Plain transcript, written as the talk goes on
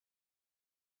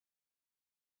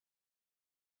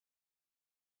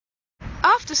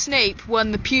after Snape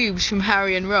won the pubes from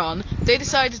Harry and Ron, they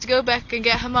decided to go back and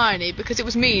get Hermione because it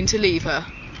was mean to leave her.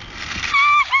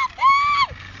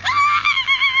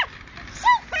 So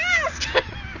fast!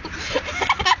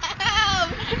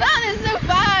 That is so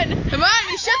fun!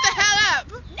 Hermione, shut the hell up!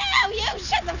 No, you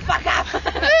shut the fuck up!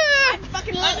 I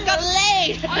fucking got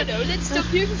laid! I know, let's stop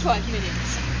here for 5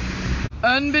 minutes.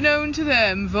 Unbeknown to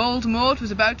them, Voldemort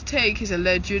was about to take his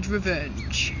alleged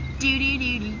revenge.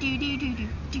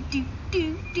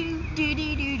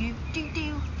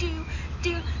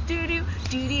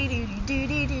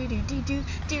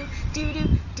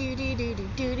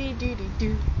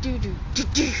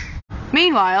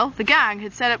 Meanwhile, the gang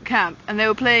had set up camp and they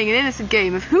were playing an innocent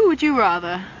game of who would you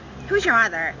rather? Who's your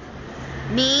mother?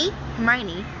 Me,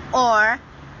 Hermione, or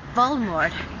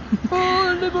Voldemort?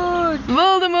 Voldemort!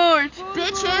 Voldemort!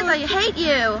 Bitches, I hate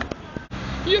you!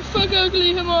 You fuck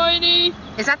ugly, Hermione!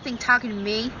 Is that thing talking to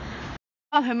me?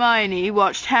 While Hermione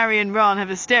watched Harry and Ron have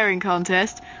a staring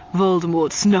contest,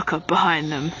 Voldemort snuck up behind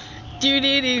them.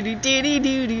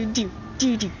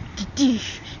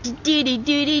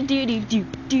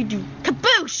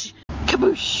 Kaboosh!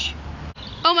 Kaboosh!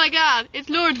 Oh my god, it's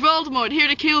Lord Voldemort here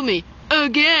to kill me.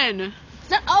 Again!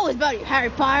 It's not always about you, Harry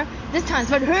Potter. This time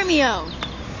it's about Hermione.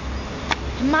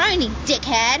 Hermione,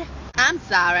 dickhead. I'm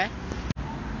sorry.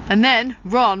 And then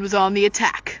Ron was on the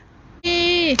attack.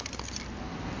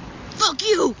 Fuck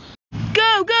you!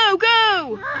 Go, go,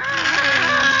 go!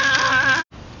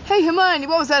 Hey Hermione,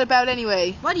 what was that about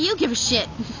anyway? Why do you give a shit?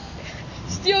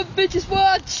 Steal bitches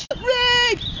watch!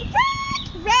 Red!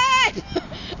 Red! Red!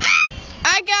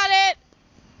 I got it!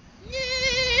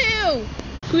 No!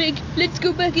 Quick, let's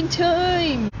go back in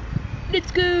time! Let's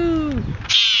go!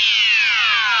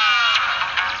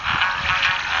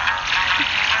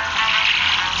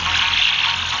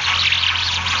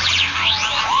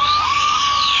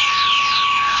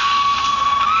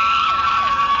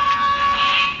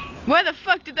 Where the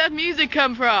fuck did that music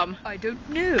come from? I don't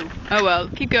know. Oh well,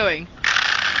 keep going.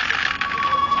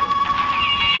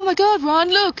 Oh my god, Ron,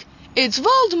 look! It's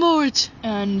Voldemort!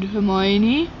 And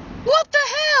Hermione? What the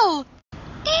hell?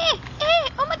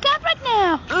 Oh my god, right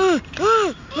now!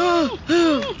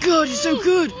 God, you're so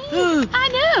good! I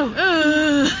know!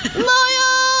 My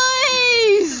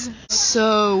eyes!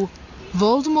 So,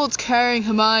 Voldemort's carrying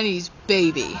Hermione's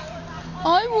baby.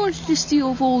 I wanted to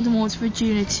steal Voldemort's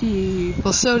virginity.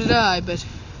 Well, so did I, but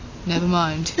never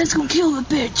mind. Let's go kill the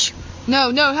bitch.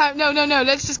 No,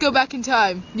 let's just go back in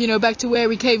time. You know, back to where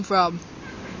we came from.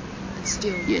 Let's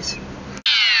steal. Yes.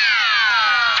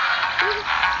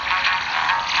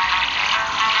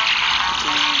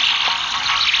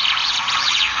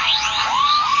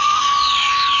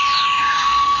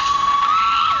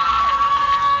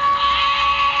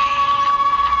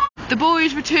 The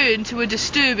boys returned to a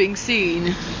disturbing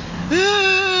scene.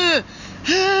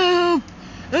 Help!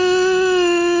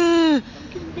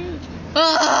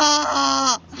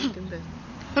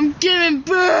 I'm giving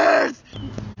birth!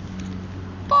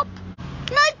 Pop!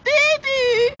 My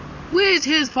baby! Where's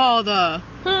his father?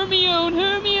 Hermione!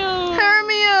 Hermione!